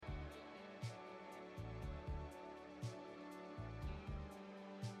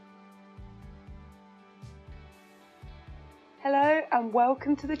Hello and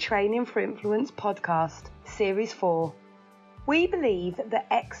welcome to the Training for Influence podcast, Series 4. We believe that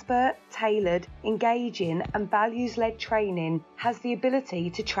expert, tailored, engaging and values-led training has the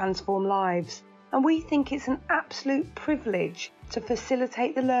ability to transform lives, and we think it's an absolute privilege to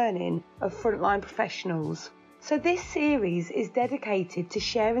facilitate the learning of frontline professionals. So this series is dedicated to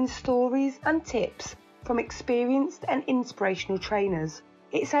sharing stories and tips from experienced and inspirational trainers.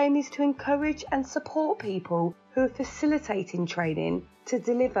 Its aim is to encourage and support people who are facilitating training to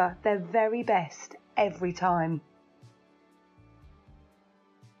deliver their very best every time.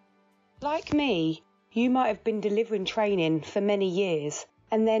 Like me, you might have been delivering training for many years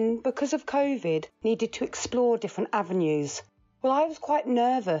and then, because of COVID, needed to explore different avenues. Well, I was quite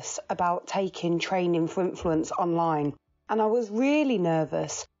nervous about taking Training for Influence online, and I was really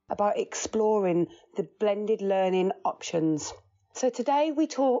nervous about exploring the blended learning options. So today we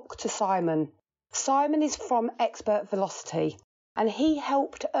talk to Simon. Simon is from Expert Velocity, and he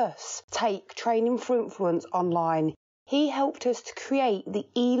helped us take Training for Influence online. He helped us to create the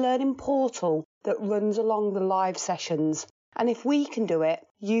e-learning portal that runs along the live sessions. And if we can do it,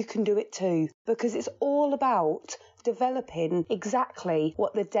 you can do it too, because it's all about developing exactly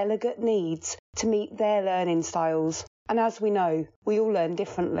what the delegate needs to meet their learning styles. And as we know, we all learn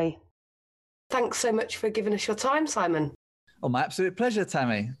differently. Thanks so much for giving us your time, Simon. Oh, my absolute pleasure,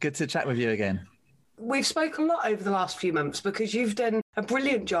 Tammy. Good to chat with you again. We've spoken a lot over the last few months because you've done a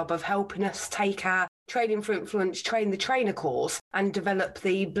brilliant job of helping us take our Training for Influence, Train the Trainer course and develop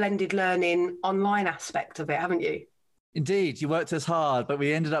the blended learning online aspect of it, haven't you? Indeed, you worked us hard, but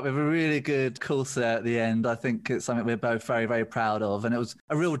we ended up with a really good course there at the end. I think it's something we're both very, very proud of. And it was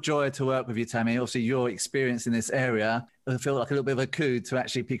a real joy to work with you, Tammy. Obviously, your experience in this area, I feel like a little bit of a coup to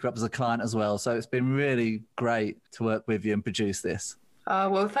actually pick you up as a client as well. So it's been really great to work with you and produce this.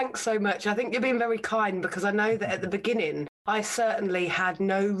 Well, thanks so much. I think you're being very kind because I know that at the beginning, I certainly had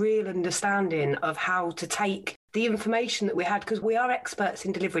no real understanding of how to take the information that we had, because we are experts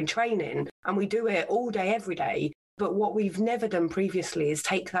in delivering training and we do it all day, every day. But what we've never done previously is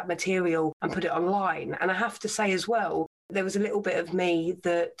take that material and put it online. And I have to say as well, there was a little bit of me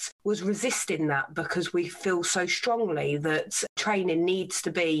that was resisting that because we feel so strongly that training needs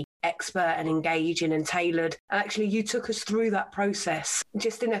to be expert and engaging and tailored. And actually, you took us through that process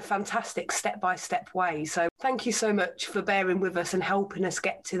just in a fantastic step-by-step way. So thank you so much for bearing with us and helping us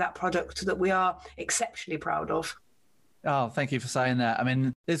get to that product that we are exceptionally proud of. Oh, thank you for saying that. I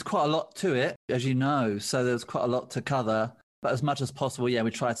mean, there's quite a lot to it, as you know, so there's quite a lot to cover. But as much as possible,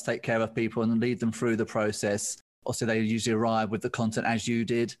 we try to take care of people and lead them through the process. Also, they usually arrive with the content as you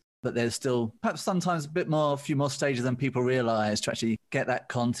did, but there's still perhaps sometimes a few more stages than people realize to actually get that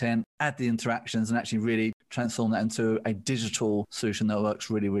content, add the interactions and actually really transform that into a digital solution that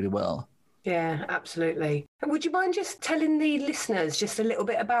works really, really well. Yeah, absolutely. And would you mind just telling the listeners just a little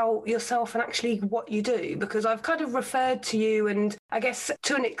bit about yourself and actually what you do? Because I've kind of referred to you and I guess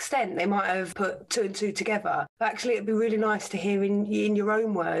to an extent they might have put two and two together. But actually it'd be really nice to hear in your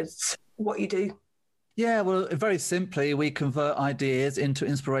own words what you do. Yeah, well, very simply, we convert ideas into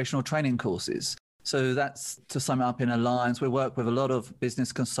inspirational training courses. So that's, to sum it up in a line, we work with a lot of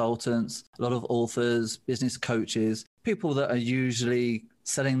business consultants, a lot of authors, business coaches, people that are usually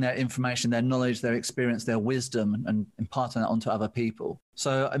selling their information, their knowledge, their experience, their wisdom, and imparting that onto other people.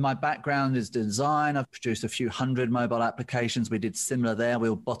 So my background is design. I've produced a few hundred mobile applications. We did similar there. We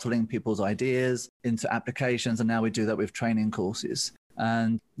were bottling people's ideas into applications, and now we do that with training courses.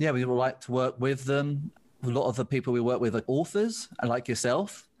 And we would like to work with them. A lot of the people we work with are authors, like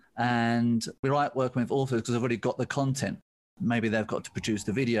yourself. And we like working with authors because they've already got the content. Maybe they've got to produce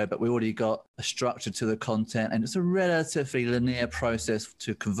the video, but we already got a structure to the content. And it's a relatively linear process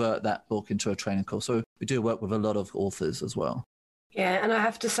to convert that book into a training course. So we do work with a lot of authors as well. Yeah, and I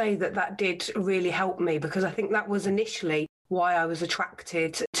have to say that did really help me because I think that was initially why I was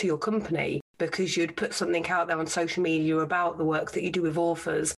attracted to your company, because you'd put something out there on social media about the work that you do with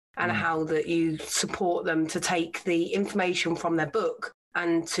authors and how that you support them to take the information from their book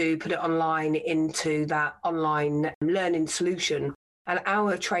and to put it online into that online learning solution. And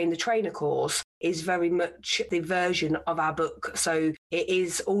our Train the Trainer course is very much the version of our book. So it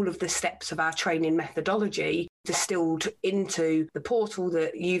is all of the steps of our training methodology distilled into the portal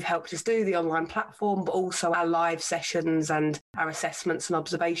that you've helped us do, the online platform, but also our live sessions and our assessments and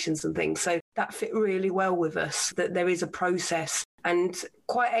observations and things. So that fit really well with us, that there is a process and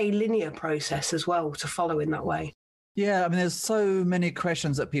quite a linear process as well to follow in that way. Yeah, I mean, there's so many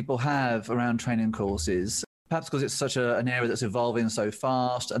questions that people have around training courses, perhaps because it's such an area that's evolving so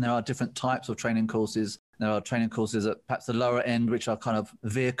fast, and there are different types of training courses. There are training courses at perhaps the lower end, which are kind of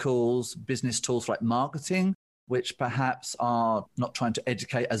vehicles, business tools like marketing, which perhaps are not trying to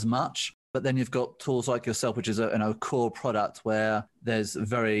educate as much. But then you've got tools like yourself, which is a core product where there's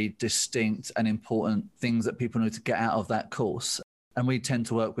very distinct and important things that people need to get out of that course. And we tend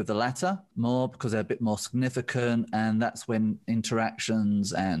to work with the latter more because they're a bit more significant. And that's when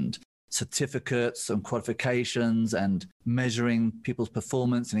interactions and certificates and qualifications and measuring people's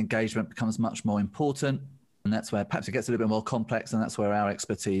performance and engagement becomes much more important. And that's where perhaps it gets a little bit more complex. And that's where our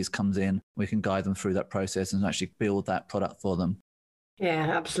expertise comes in. We can guide them through that process and actually build that product for them.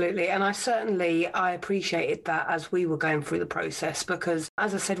 Yeah, absolutely. And I appreciated that as we were going through the process, because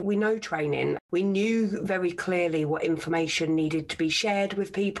as I said, we know training. We knew very clearly what information needed to be shared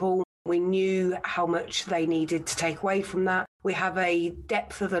with people. We knew how much they needed to take away from that. We have a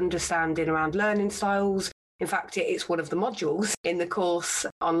depth of understanding around learning styles. In fact, it's one of the modules in the course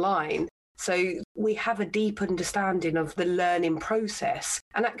online. So we have a deep understanding of the learning process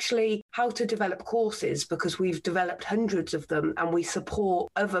and actually how to develop courses, because we've developed hundreds of them and we support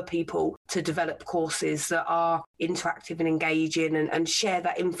other people to develop courses that are interactive and engaging and share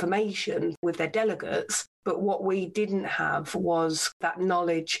that information with their delegates. But what we didn't have was that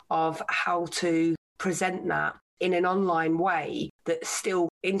knowledge of how to present that in an online way that still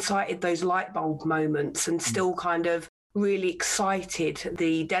incited those light bulb moments and still kind of really excited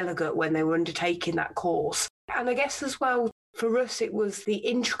the delegate when they were undertaking that course. And I guess as well, for us, it was the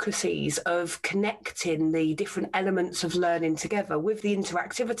intricacies of connecting the different elements of learning together with the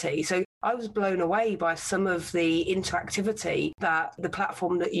interactivity. So I was blown away by some of the interactivity that the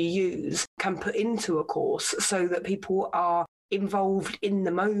platform that you use can put into a course so that people are involved in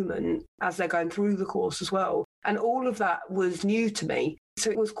the moment as they're going through the course as well. And all of that was new to me. So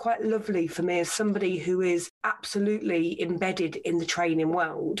it was quite lovely for me as somebody who is absolutely embedded in the training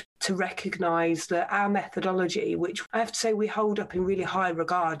world to recognise that our methodology, which I have to say we hold up in really high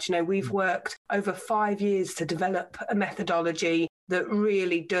regard. You know, we've worked over 5 years to develop a methodology that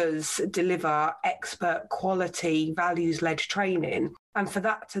really does deliver expert quality, values-led training. And for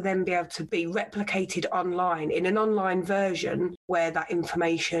that to then be able to be replicated online in an online version where that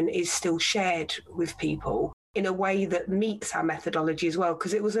information is still shared with people in a way that meets our methodology as well,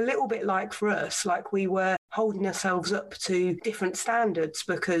 because it was a little bit like for us, like we were holding ourselves up to different standards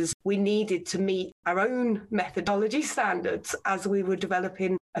because we needed to meet our own methodology standards as we were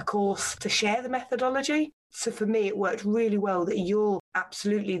developing a course to share the methodology. So for me, it worked really well that you're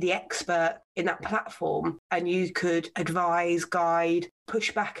absolutely the expert in that platform and you could advise, guide,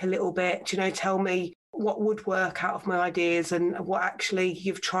 push back a little bit, tell me what would work out of my ideas and what actually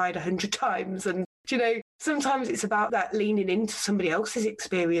you've tried 100 times. And, sometimes it's about that leaning into somebody else's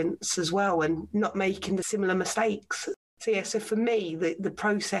experience as well and not making the similar mistakes. So for me, the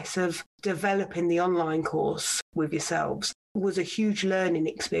process of developing the online course with yourselves was a huge learning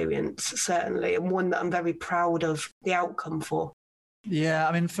experience, certainly, and one that I'm very proud of the outcome for. Yeah,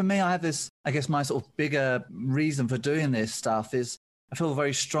 I mean, for me, I have this, I guess my sort of bigger reason for doing this stuff is I feel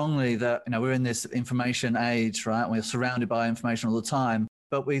very strongly that, we're in this information age, right? We're surrounded by information all the time,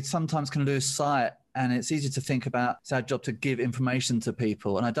 but we sometimes can lose sight. And it's easy to think about it's our job to give information to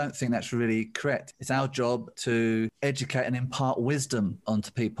people. And I don't think that's really correct. It's our job to educate and impart wisdom onto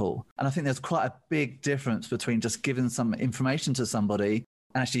people. And I think there's quite a big difference between just giving some information to somebody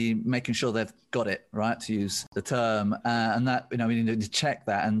and actually making sure they've got it, right, to use the term. And that, we need to check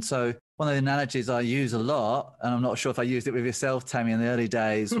that. And so one of the analogies I use a lot, and I'm not sure if I used it with yourself, Tammy, in the early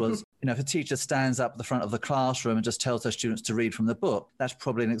days, was, if a teacher stands up at the front of the classroom and just tells their students to read from the book, that's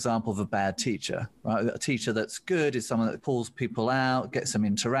probably an example of a bad teacher, right? A teacher that's good is someone that pulls people out, gets them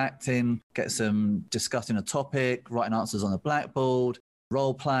interacting, gets them discussing a topic, writing answers on the blackboard,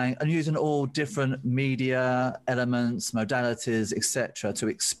 role-playing, and using all different media elements, modalities, etc., to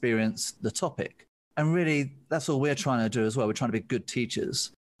experience the topic. And really, that's all we're trying to do as well. We're trying to be good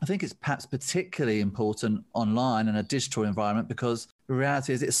teachers. I think it's perhaps particularly important online in a digital environment because the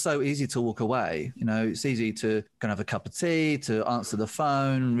reality is it's so easy to walk away. It's easy to go and have a cup of tea, to answer the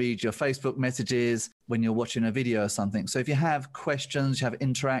phone, read your Facebook messages when you're watching a video or something. So if you have questions, you have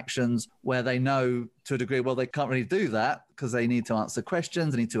interactions where they know to a degree, well, they can't really do that because they need to answer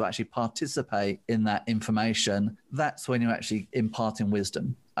questions, they need to actually participate in that information. That's when you're actually imparting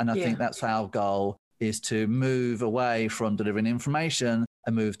wisdom. And I think that's our goal, is to move away from delivering information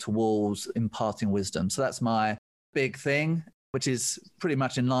and move towards imparting wisdom. So that's my big thing, which is pretty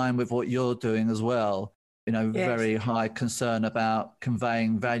much in line with what you're doing as well. Very high concern about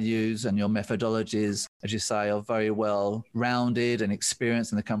conveying values, and your methodologies, as you say, are very well rounded and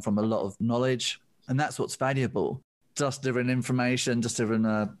experienced, and they come from a lot of knowledge. And that's what's valuable. just delivering information, just delivering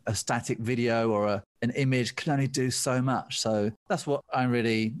a static video or an image can only do so much. So that's what I'm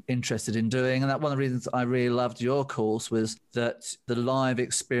really interested in doing. And that one of the reasons I really loved your course was that the live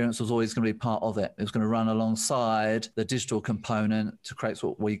experience was always going to be part of it. It was going to run alongside the digital component to create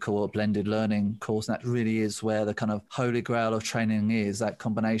what we call a blended learning course. And that really is where the kind of holy grail of training is, that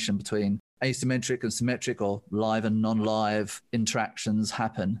combination between asymmetric and symmetric, or live and non-live interactions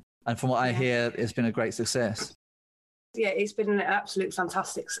happen. And from what I hear, it's been a great success. Yeah, it's been an absolute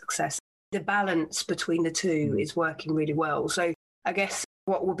fantastic success. The balance between the two is working really well. So I guess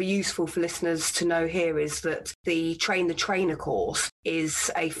what will be useful for listeners to know here is that the Train the Trainer course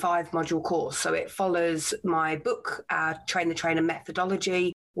is a 5-module course. So it follows my book, Train the Trainer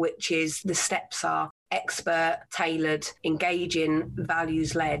Methodology, which is the steps are expert, tailored, engaging,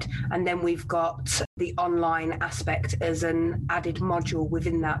 values-led. And then we've got the online aspect as an added module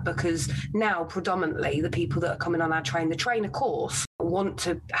within that, because now predominantly the people that are coming on our Train the Trainer course want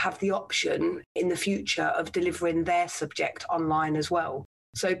to have the option in the future of delivering their subject online as well.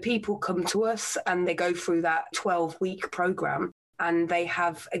 So people come to us and they go through that 12-week program, and they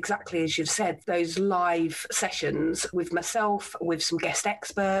have, exactly as you've said, those live sessions with myself, with some guest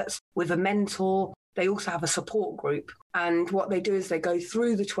experts, with a mentor. They also have a support group. And what they do is they go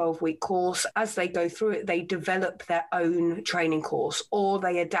through the 12-week course. As they go through it, they develop their own training course, or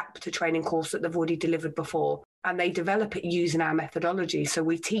they adapt a training course that they've already delivered before. And they develop it using our methodology. So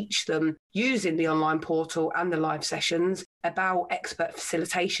we teach them using the online portal and the live sessions about expert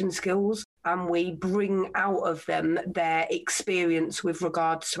facilitation skills. And we bring out of them their experience with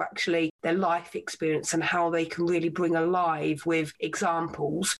regards to actually their life experience and how they can really bring alive with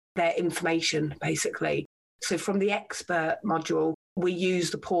examples their information, basically. So from the expert module, we use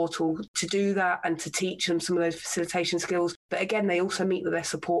the portal to do that and to teach them some of those facilitation skills. But again, they also meet with their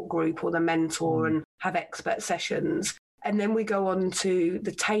support group or their mentor and have expert sessions. And then we go on to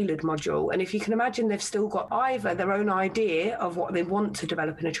the tailored module. And if you can imagine, they've still got either their own idea of what they want to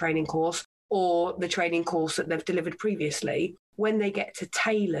develop in a training course or the training course that they've delivered previously. When they get to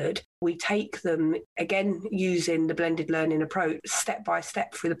tailored, we take them, again, using the blended learning approach, step by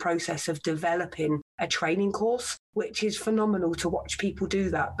step through the process of developing a training course, which is phenomenal to watch people do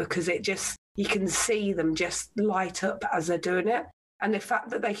that, because you can see them just light up as they're doing it. And the fact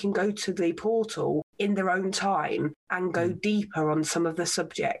that they can go to the portal in their own time and go deeper on some of the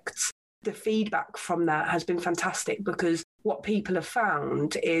subjects, the feedback from that has been fantastic, because what people have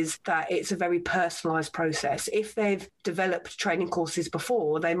found is that it's a very personalised process. If they've developed training courses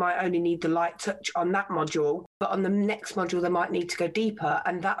before, they might only need the light touch on that module, but on the next module, they might need to go deeper.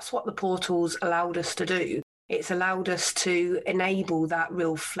 And that's what the portal's allowed us to do. It's allowed us to enable that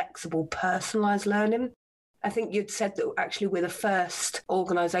real flexible, personalised learning. I think you'd said that actually we're the first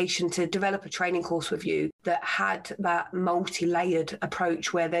organisation to develop a training course with you that had that multi-layered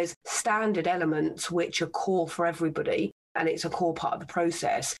approach, where there's standard elements which are core for everybody and it's a core part of the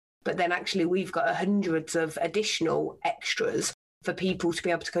process. But then actually we've got hundreds of additional extras for people to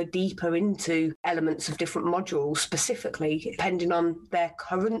be able to go deeper into elements of different modules, specifically depending on their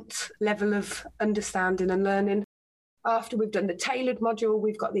current level of understanding and learning. After we've done the tailored module,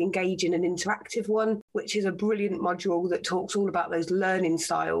 we've got the engaging and interactive one, which is a brilliant module that talks all about those learning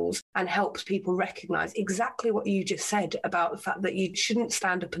styles and helps people recognise exactly what you just said about the fact that you shouldn't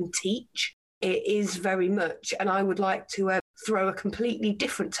stand up and teach. It is very much, and I would like to throw a completely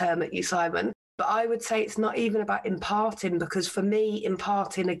different term at you, Simon, but I would say it's not even about imparting, because for me,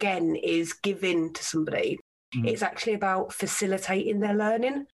 imparting, again, is giving to somebody. It's actually about facilitating their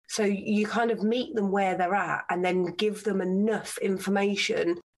learning. So you kind of meet them where they're at and then give them enough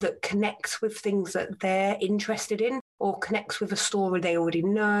information that connects with things that they're interested in, or connects with a story they already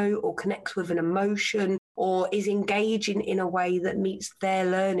know, or connects with an emotion, or is engaging in a way that meets their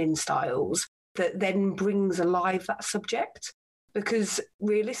learning styles, that then brings alive that subject. Because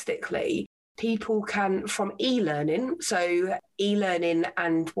realistically, people can, from e-learning, so e-learning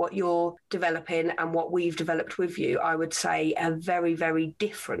and what you're developing and what we've developed with you, I would say are very, very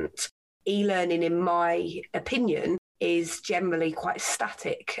different. E-learning, in my opinion, is generally quite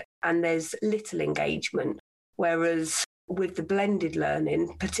static and there's little engagement. Whereas with the blended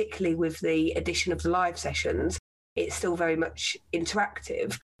learning, particularly with the addition of the live sessions, it's still very much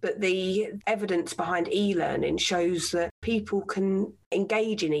interactive. But the evidence behind e-learning shows that people can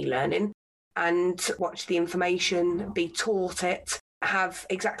engage in e-learning and watch the information, be taught it, have,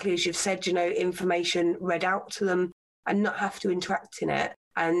 exactly as you've said, information read out to them and not have to interact in it.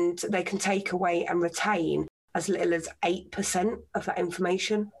 And they can take away and retain as little as 8% of that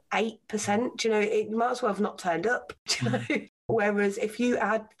information. 8%, it might as well have not turned up. Whereas if you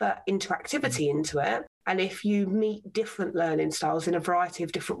add that interactivity into it, And if you meet different learning styles in a variety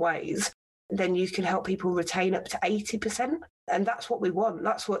of different ways, then you can help people retain up to 80%. And that's what we want.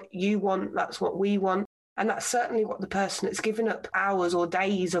 That's what you want. That's what we want. And that's certainly what the person that's given up hours or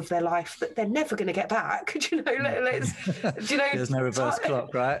days of their life that they're never going to get back. Do you know, there's no reverse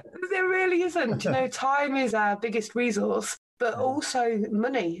clock, right? There really isn't. Do you know, time is our biggest resource, but also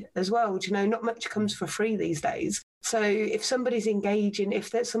money as well. Do you know, not much comes for free these days. So if somebody's engaging,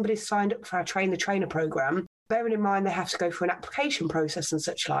 if somebody's signed up for our Train the Trainer program, bearing in mind they have to go through an application process and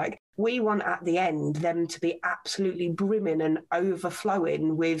such like, we want at the end them to be absolutely brimming and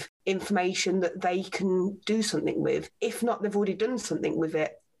overflowing with information that they can do something with. If not, they've already done something with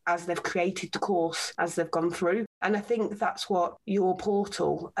it as they've created the course, as they've gone through. And I think that's what your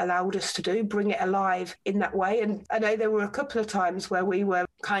portal allowed us to do, bring it alive in that way. And I know there were a couple of times where we were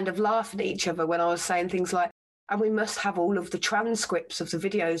kind of laughing at each other when I was saying things like, and we must have all of the transcripts of the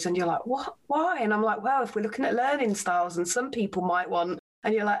videos. And you're like, what? Why? And I'm like, well, if we're looking at learning styles and some people might want,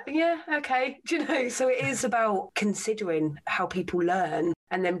 and you're like, yeah, okay. Do you know? So it is about considering how people learn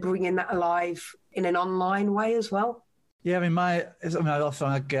and then bringing that alive in an online way as well. Yeah, I often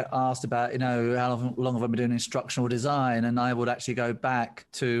I get asked about, how long have I been doing instructional design? And I would actually go back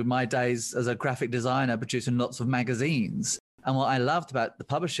to my days as a graphic designer producing lots of magazines. And what I loved about the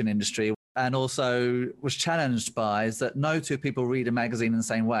publishing industry and also was challenged by is that no two people read a magazine in the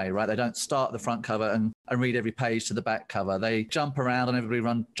same way, right? They don't start at the front cover and read every page to the back cover. They jump around and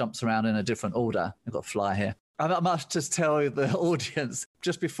everybody jumps around in a different order. I've got a fly here. I must just tell the audience,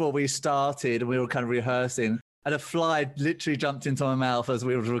 just before we started and we were kind of rehearsing, and a fly literally jumped into my mouth as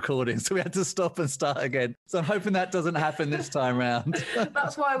we were recording. So we had to stop and start again. So I'm hoping that doesn't happen this time round.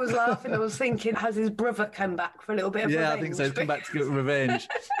 That's why I was laughing. I was thinking, has his brother come back for a little bit of revenge? Yeah, I think so. He's come back to get revenge.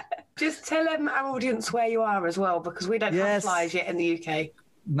 Just tell our audience where you are as well, because we don't have flies yet in the UK.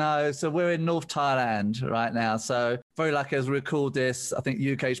 No, so we're in North Thailand right now. So very lucky as we record this. I think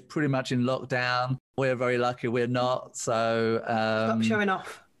UK is pretty much in lockdown. We're very lucky we're not. So stop showing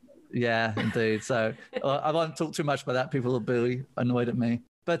off. Yeah, indeed. So I won't talk too much about that. People will be annoyed at me.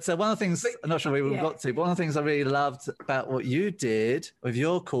 But one of the things, I'm not sure we got to, but one of the things I really loved about what you did with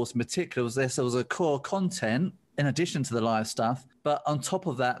your course in particular was there was a core content in addition to the live stuff. But on top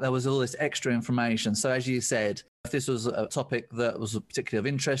of that, there was all this extra information. So as you said, if this was a topic that was particularly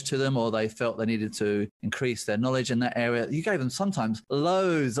of interest to them or they felt they needed to increase their knowledge in that area, you gave them sometimes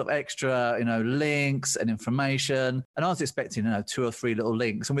loads of extra, links and information. And I was expecting, 2 or 3 little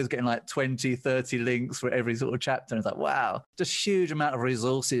links, and we was getting like 20, 30 links for every sort of chapter. And it's like, wow, just huge amount of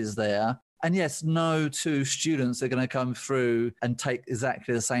resources there. And yes, no two students are going to come through and take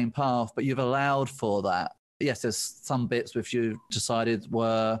exactly the same path, but you've allowed for that. Yes, there's some bits which you decided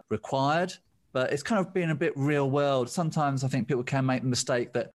were required, but it's kind of been a bit real world. Sometimes I think people can make the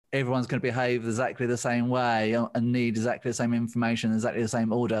mistake that everyone's going to behave exactly the same way and need exactly the same information, exactly the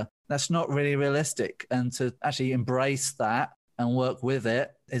same order. That's not really realistic. And to actually embrace that and work with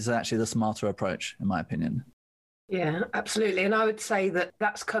it is actually the smarter approach, in my opinion. Yeah, absolutely. And I would say that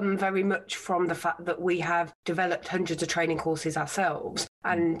that's come very much from the fact that we have developed hundreds of training courses ourselves.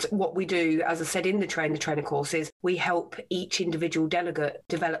 And what we do, as I said, in the Train the Trainer courses, we help each individual delegate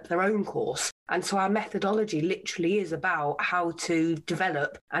develop their own course. And so our methodology literally is about how to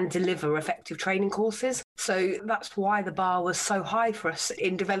develop and deliver effective training courses. So that's why the bar was so high for us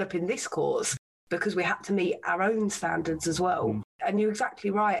in developing this course, because we had to meet our own standards as well. And you're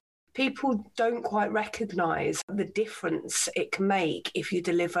exactly right. People don't quite recognise the difference it can make if you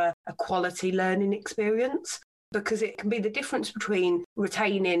deliver a quality learning experience, because it can be the difference between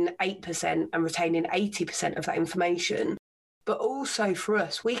retaining 8% and retaining 80% of that information. But also for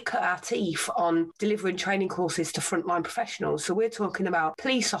us, we cut our teeth on delivering training courses to frontline professionals. So we're talking about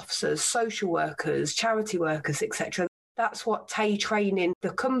police officers, social workers, charity workers, etc. That's what TAY Training,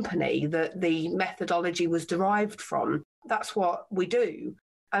 the company that the methodology was derived from, that's what we do.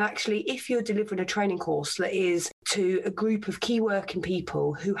 And actually, if you're delivering a training course that is to a group of key working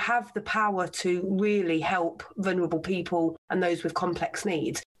people who have the power to really help vulnerable people and those with complex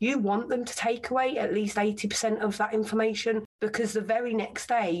needs, you want them to take away at least 80% of that information, because the very next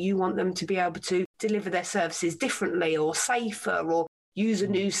day you want them to be able to deliver their services differently or safer or use a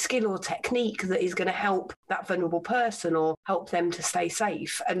new skill or technique that is going to help that vulnerable person or help them to stay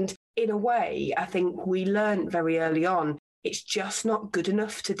safe. And in a way, I think we learned very early on, it's just not good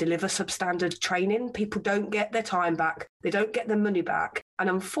enough to deliver substandard training. People don't get their time back. They don't get their money back. And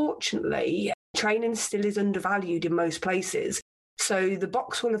unfortunately, training still is undervalued in most places. So the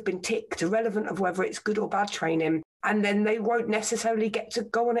box will have been ticked, irrelevant of whether it's good or bad training, and then they won't necessarily get to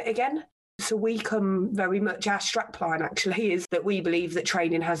go on it again. So we come very much, our strapline actually is that we believe that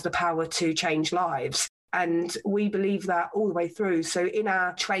training has the power to change lives. And we believe that all the way through. So in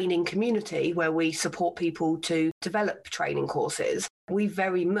our training community, where we support people to develop training courses, we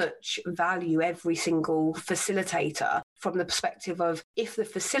very much value every single facilitator from the perspective of, if the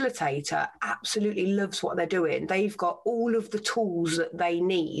facilitator absolutely loves what they're doing, they've got all of the tools that they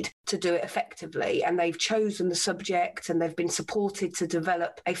need to do it effectively, and they've chosen the subject and they've been supported to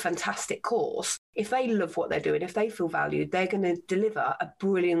develop a fantastic course. If they love what they're doing, if they feel valued, they're going to deliver a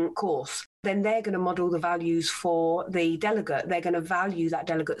brilliant course. Then they're going to model the values for the delegate. They're going to value that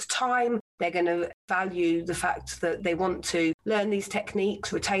delegate's time. They're going to value the fact that they want to learn these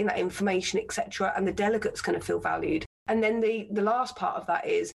techniques, retain that information, etc. And the delegate's going to feel valued. And then the last part of that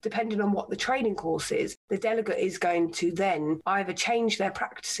is, depending on what the training course is, the delegate is going to then either change their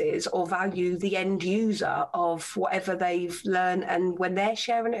practices or value the end user of whatever they've learned and when they're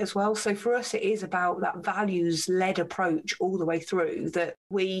sharing it as well. So for us, it is about that values-led approach all the way through, that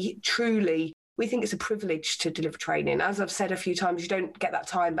we think it's a privilege to deliver training. As I've said a few times, you don't get that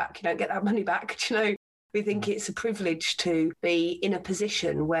time back, you don't get that money back, We think it's a privilege to be in a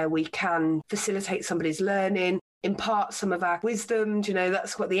position where we can facilitate somebody's learning, impart some of our wisdom.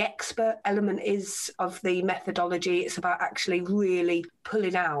 That's what the expert element is of the methodology. It's about actually really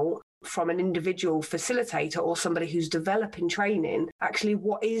pulling out from an individual facilitator or somebody who's developing training, actually,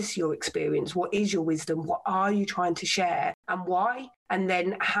 what is your experience? What is your wisdom? What are you trying to share and why? And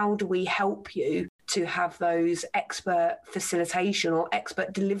then how do we help you to have those expert facilitation or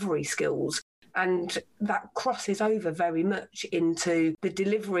expert delivery skills? And that crosses over very much into the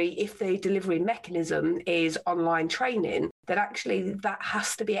delivery. If the delivery mechanism is online training, then actually that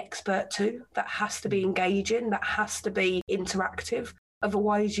has to be expert too. That has to be engaging. That has to be interactive.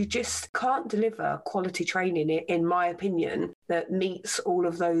 Otherwise, you just can't deliver quality training, in my opinion, that meets all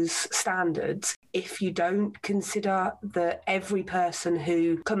of those standards if you don't consider that every person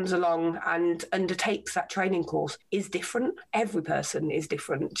who comes along and undertakes that training course is different. Every person is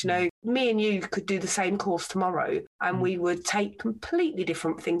different. Me and you could do the same course tomorrow and we would take completely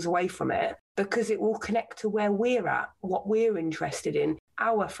different things away from it, because it will connect to where we're at, what we're interested in,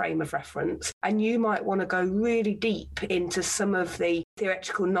 our frame of reference. And you might want to go really deep into some of the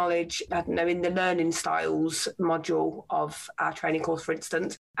theoretical knowledge, in the learning styles module of our training course, for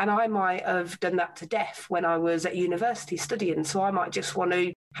instance. And I might have done that to death when I was at university studying. So I might just want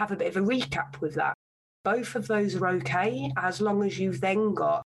to have a bit of a recap with that. Both of those are okay, as long as you've then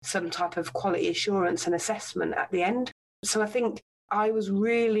got some type of quality assurance and assessment at the end. So I think I was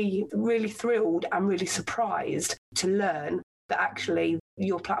really, really thrilled and really surprised to learn that actually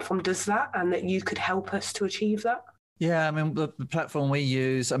your platform does that and that you could help us to achieve that. Yeah, the platform we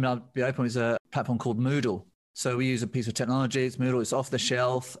use, I'll be open, is a platform called Moodle. So we use a piece of technology. It's Moodle. It's off the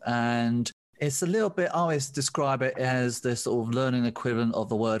shelf, and it's a little bit, I always describe it as the sort of learning equivalent of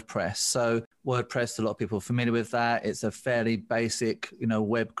the WordPress. So WordPress, a lot of people are familiar with that. It's a fairly basic,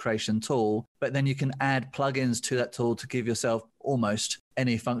 web creation tool, but then you can add plugins to that tool to give yourself almost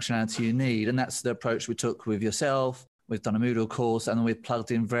any functionality you need. And that's the approach we took with yourself. We've done a Moodle course, and then we've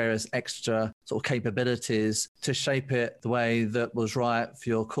plugged in various extra sort of capabilities to shape it the way that was right for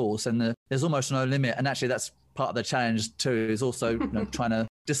your course. And there's almost no limit. And actually, that's part of the challenge too, is also trying to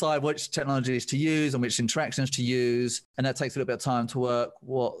decide which technologies to use and which interactions to use. And that takes a little bit of time to work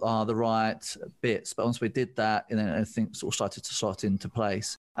what are the right bits. But once we did that, I think sort of started to slot into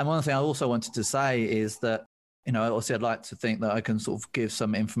place. And one thing I also wanted to say is that, obviously I'd like to think that I can sort of give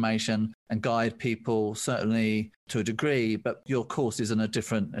some information and guide people, certainly to a degree, but your course is in a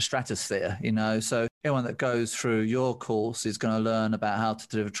different stratosphere, so anyone that goes through your course is going to learn about how to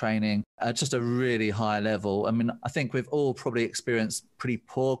deliver training at just a really high level. I think we've all probably experienced pretty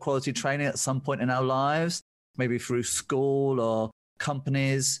poor quality training at some point in our lives, maybe through school or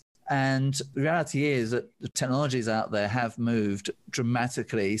companies. And the reality is that the technologies out there have moved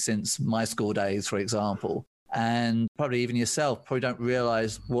dramatically since my school days, for example. And probably even yourself probably don't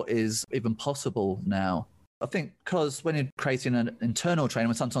realize what is even possible now. I think because when you're creating an internal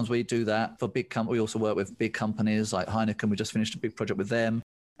training, sometimes we do that for big companies. We also work with big companies like Heineken. We just finished a big project with them.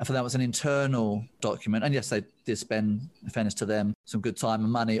 And for that was an internal document. And yes, they did spend, in fairness to them, some good time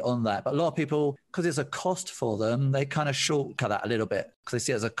and money on that. But a lot of people, because it's a cost for them, they kind of shortcut that a little bit because they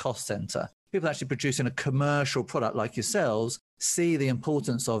see it as a cost center. People actually producing a commercial product like yourselves see the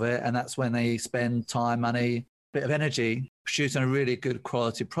importance of it. And that's when they spend time, money, bit of energy producing a really good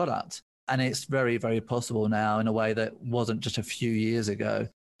quality product. And it's very, very possible now in a way that wasn't just a few years ago.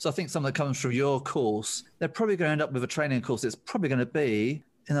 So I think someone that comes through your course, they're probably going to end up with a training course that's probably going to be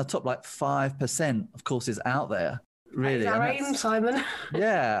in the top 5% of courses out there. really. That's our aim, Simon.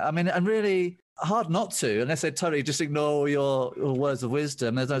 Yeah, I mean, and really hard not to, unless they totally just ignore your words of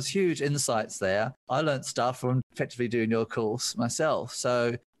wisdom. There's those huge insights there. I learned stuff from effectively doing your course myself.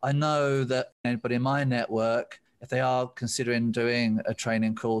 So I know that anybody in my network, if they are considering doing a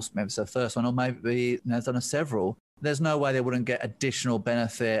training course, maybe it's their first one, or maybe they've done several, there's no way they wouldn't get additional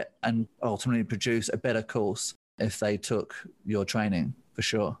benefit and ultimately produce a better course if they took your training, for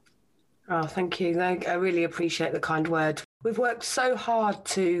sure. Oh, thank you. I really appreciate the kind word. We've worked so hard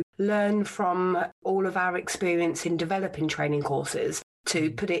to learn from all of our experience in developing training courses to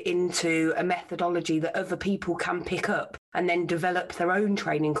put it into a methodology that other people can pick up and then develop their own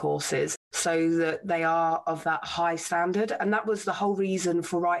training courses so that they are of that high standard. And that was the whole reason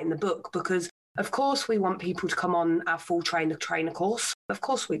for writing the book, because of course we want people to come on our full trainer course. Of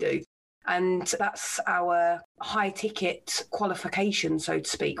course we do. And that's our high ticket qualification, so to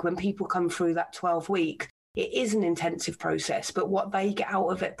speak. When people come through that 12-week, it is an intensive process, but what they get out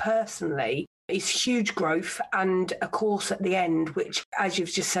of it personally is huge growth and a course at the end, which, as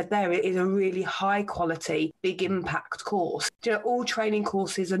you've just said there, it is a really high quality, big impact course. You know, all training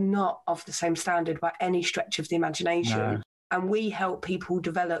courses are not of the same standard by any stretch of the imagination. No. And we help people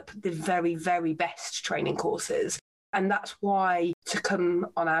develop the very, very best training courses. And that's why to come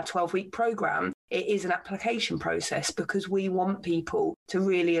on our 12-week program, it is an application process, because we want people to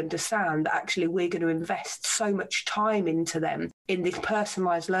really understand that actually we're going to invest so much time into them in this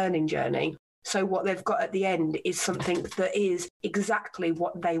personalised learning journey. So what they've got at the end is something that is exactly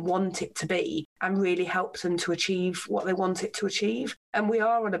what they want it to be and really helps them to achieve what they want it to achieve. And we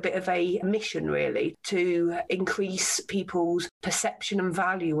are on a bit of a mission, really, to increase people's perception and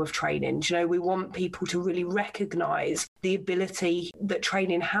value of training. You know, we want people to really recognise the ability that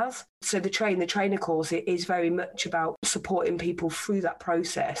training has. So the trainer course, it is very much about supporting people through that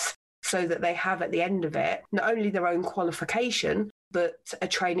process so that they have at the end of it not only their own qualification, but a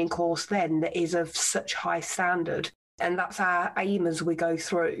training course then that is of such high standard. And that's our aim as we go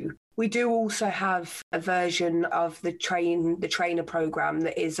through. We do also have a version of the trainer program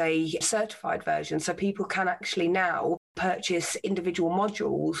that is a certified version. So people can actually now purchase individual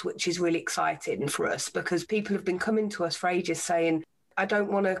modules, which is really exciting for us, because people have been coming to us for ages saying, I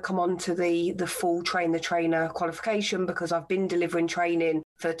don't want to come on to the full train the trainer qualification because I've been delivering training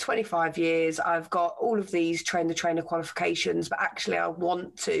for 25 years. I've got all of these train the trainer qualifications, but actually I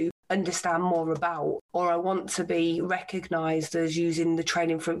want to understand more about, or I want to be recognised as using the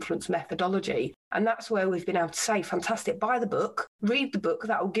Training for Influence methodology. And that's where we've been able to say, fantastic, buy the book, read the book,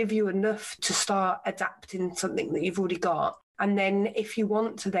 that will give you enough to start adapting something that you've already got. And then if you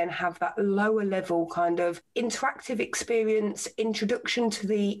want to then have that lower level kind of interactive experience, introduction to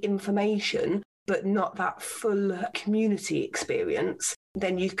the information, but not that full community experience,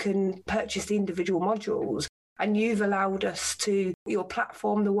 then you can purchase the individual modules. And you've allowed us to, your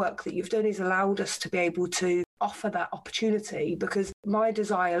platform, the work that you've done has allowed us to be able to offer that opportunity, because my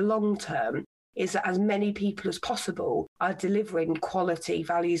desire long term is that as many people as possible are delivering quality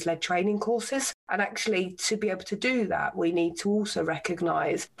values-led training courses. And actually, to be able to do that, we need to also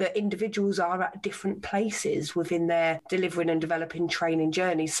recognise that individuals are at different places within their delivering and developing training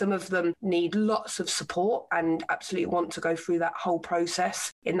journey. Some of them need lots of support and absolutely want to go through that whole process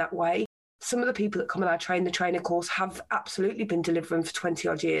in that way. Some of the people that come on our Train the Trainer course have absolutely been delivering for 20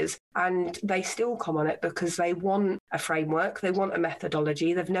 odd years, and they still come on it because they want a framework, they want a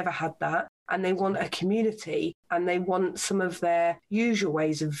methodology, they've never had that, and they want a community, and they want some of their usual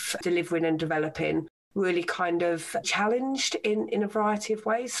ways of delivering and developing really kind of challenged in a variety of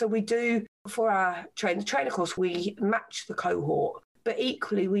ways. So we do, for our Train the Trainer course, we match the cohort, but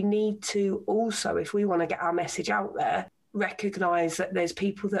equally we need to also, if we want to get our message out there, recognise that there's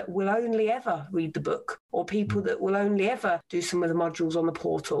people that will only ever read the book, or people that will only ever do some of the modules on the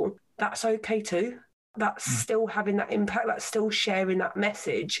portal. That's okay too. That's still having that impact. That's still sharing that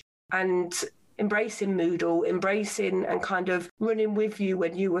message and embracing Moodle, embracing and kind of running with you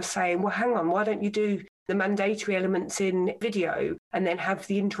when you were saying, well, hang on, why don't you do the mandatory elements in video and then have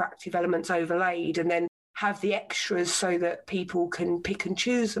the interactive elements overlaid and then have the extras so that people can pick and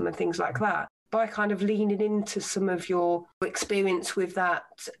choose them and things like that. By kind of leaning into some of your experience with that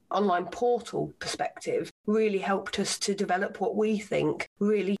online portal perspective, really helped us to develop what we think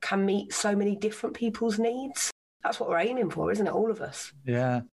really can meet so many different people's needs. That's what we're aiming for, isn't it? All of us.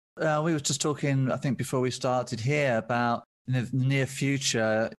 Yeah. We were just talking, I think, before we started here about in the near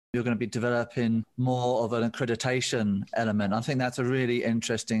future, you're going to be developing more of an accreditation element. I think that's a really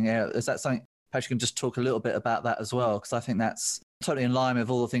interesting area. Is that something, perhaps you can just talk a little bit about that as well? Because I think that's totally in line with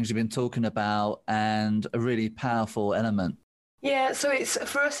all the things you've been talking about and a really powerful element. Yeah, so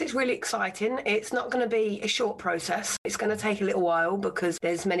for us, it's really exciting. It's not going to be a short process. It's going to take a little while because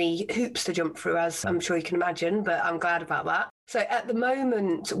there's many hoops to jump through, as I'm sure you can imagine, but I'm glad about that. So at the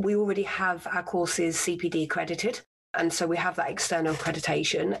moment, we already have our courses CPD accredited. And so we have that external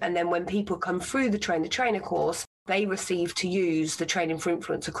accreditation. And then when people come through the Train the Trainer course, they receive to use the Training for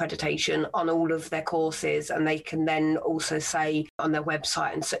Influence accreditation on all of their courses, and they can then also say on their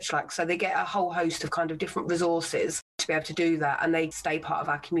website and such like. So they get a whole host of kind of different resources to be able to do that, and they stay part of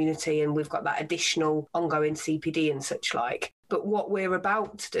our community, and we've got that additional ongoing CPD and such like. But what we're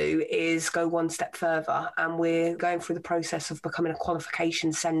about to do is go one step further, and we're going through the process of becoming a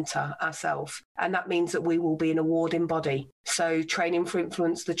qualification centre ourselves. And that means that we will be an awarding body. So Training for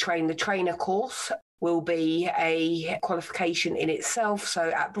Influence, the Train the Trainer course, will be a qualification in itself.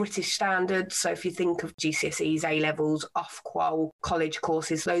 So at British standards, so if you think of GCSEs, A-levels, Ofqual, college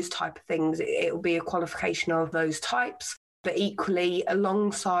courses, those type of things, it will be a qualification of those types. But equally,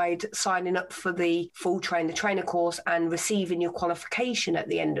 alongside signing up for the full Train the Trainer course and receiving your qualification at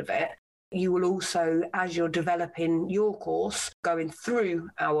the end of it, you will also, as you're developing your course, going through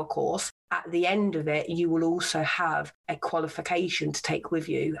our course, at the end of it, you will also have a qualification to take with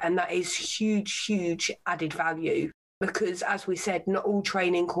you. And that is huge, huge added value because, as we said, not all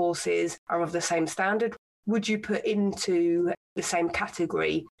training courses are of the same standard. Would you put into the same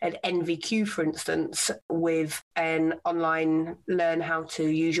category an NVQ, for instance, with an online learn how to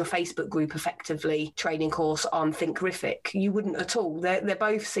use your Facebook group effectively training course on Thinkific? You wouldn't at all. They're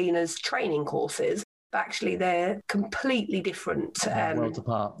both seen as training courses, but actually they're completely different. Worlds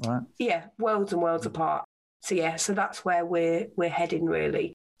apart, right? Yeah, worlds and worlds apart. So that's where we're heading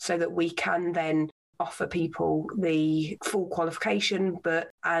really, so that we can then offer people the full qualification, but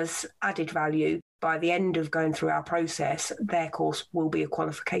as added value, by the end of going through our process, their course will be a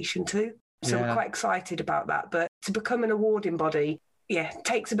qualification too. So we're quite excited about that. But to become an awarding body,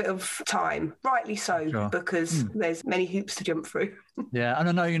 takes a bit of time, rightly so, because there's many hoops to jump through. Yeah, and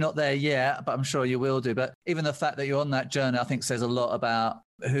I know you're not there yet, but I'm sure you will do. But even the fact that you're on that journey, I think says a lot about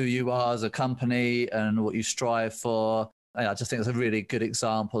who you are as a company and what you strive for. I just think it's a really good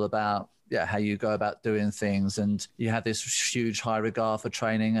example about how you go about doing things, and you have this huge high regard for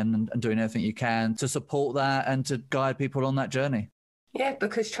training and doing everything you can to support that and to guide people on that journey. Yeah,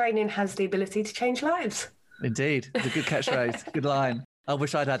 because training has the ability to change lives. Indeed. It's a good catchphrase. Good line. I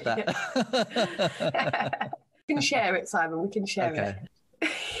wish I'd had that. We can share it, Simon. We can share it.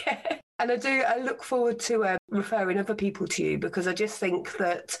 And I look forward to referring other people to you, because I just think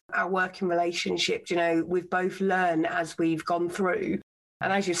that our working relationship, we've both learned as we've gone through.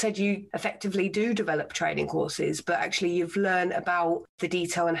 And as you said, you effectively do develop training courses, but actually you've learned about the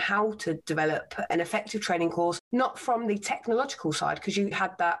detail and how to develop an effective training course, not from the technological side, because you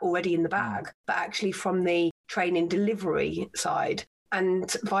had that already in the bag, but actually from the training delivery side,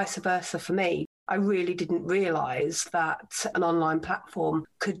 and vice versa for me. I really didn't realise that an online platform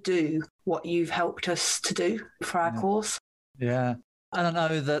could do what you've helped us to do for our course. Yeah. And I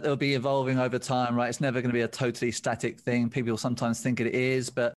know that it'll be evolving over time, right? It's never going to be a totally static thing. People sometimes think it is,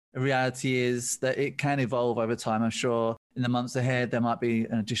 but the reality is that it can evolve over time. I'm sure in the months ahead, there might be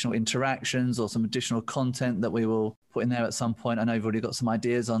additional interactions or some additional content that we will put in there at some point. I know you've already got some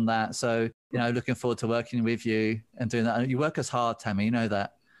ideas on that. So, looking forward to working with you and doing that. You work as hard, Tammy, you know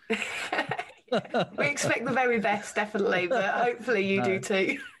that. We expect the very best, definitely, but hopefully you do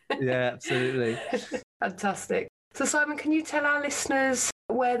too. Yeah, absolutely. Fantastic. So Simon, can you tell our listeners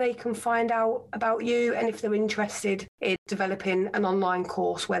where they can find out about you, and if they're interested in developing an online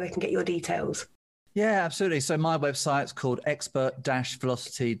course, where they can get your details? Yeah, absolutely. So my website's called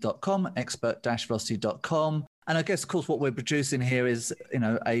expert-velocity.com, expert-velocity.com. And I guess, of course, what we're producing here is,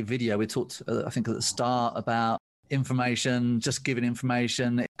 a video. We talked, I think, at the start about information, just giving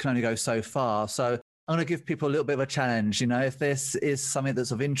information. It can only go so far. So I'm going to give people a little bit of a challenge. If this is something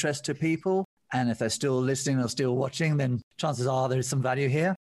that's of interest to people, and if they're still listening or still watching, then chances are there is some value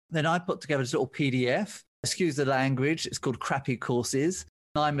here. Then I put together this little PDF. Excuse the language. It's called Crappy Courses.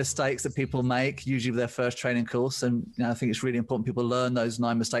 9 mistakes that people make, usually with their first training course. And I think it's really important people learn those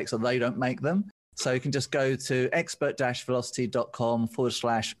 9 mistakes so they don't make them. So you can just go to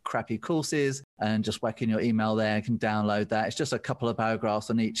expert-velocity.com/crappy courses and just whack in your email there. You can download that. It's just a couple of paragraphs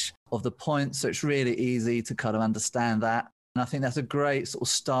on each of the points. So it's really easy to kind of understand that. And I think that's a great sort of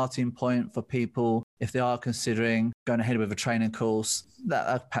starting point for people if they are considering going ahead with a training course.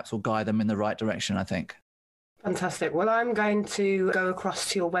 That perhaps will guide them in the right direction, I think. Fantastic. Well, I'm going to go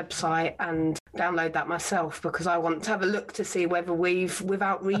across to your website and download that myself, because I want to have a look to see whether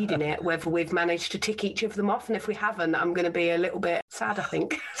without reading it, whether we've managed to tick each of them off. And if we haven't, I'm going to be a little bit sad, I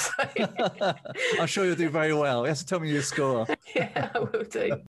think. I'm sure you'll do very well. You have to tell me your score. Yeah, I will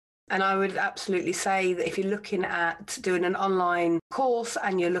do. And I would absolutely say that if you're looking at doing an online course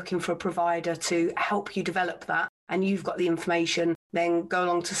and you're looking for a provider to help you develop that, and you've got the information, then go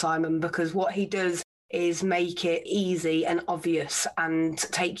along to Simon, because what he does is make it easy and obvious and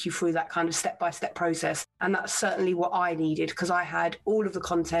take you through that kind of step-by-step process. And that's certainly what I needed, because I had all of the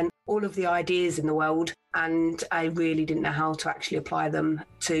content, all of the ideas in the world, and I really didn't know how to actually apply them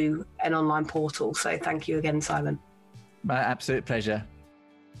to an online portal. So thank you again, Simon. My absolute pleasure.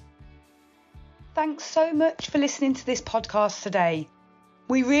 Thanks so much for listening to this podcast today.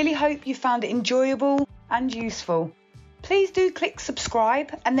 We really hope you found it enjoyable and useful. Please do click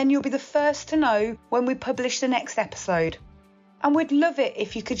subscribe, and then you'll be the first to know when we publish the next episode. And we'd love it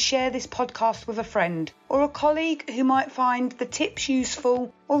if you could share this podcast with a friend or a colleague who might find the tips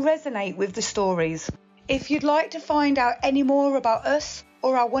useful or resonate with the stories. If you'd like to find out any more about us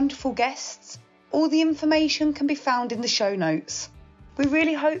or our wonderful guests, all the information can be found in the show notes. We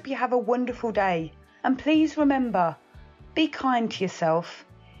really hope you have a wonderful day, and please remember, be kind to yourself.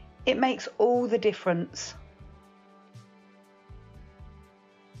 It makes all the difference.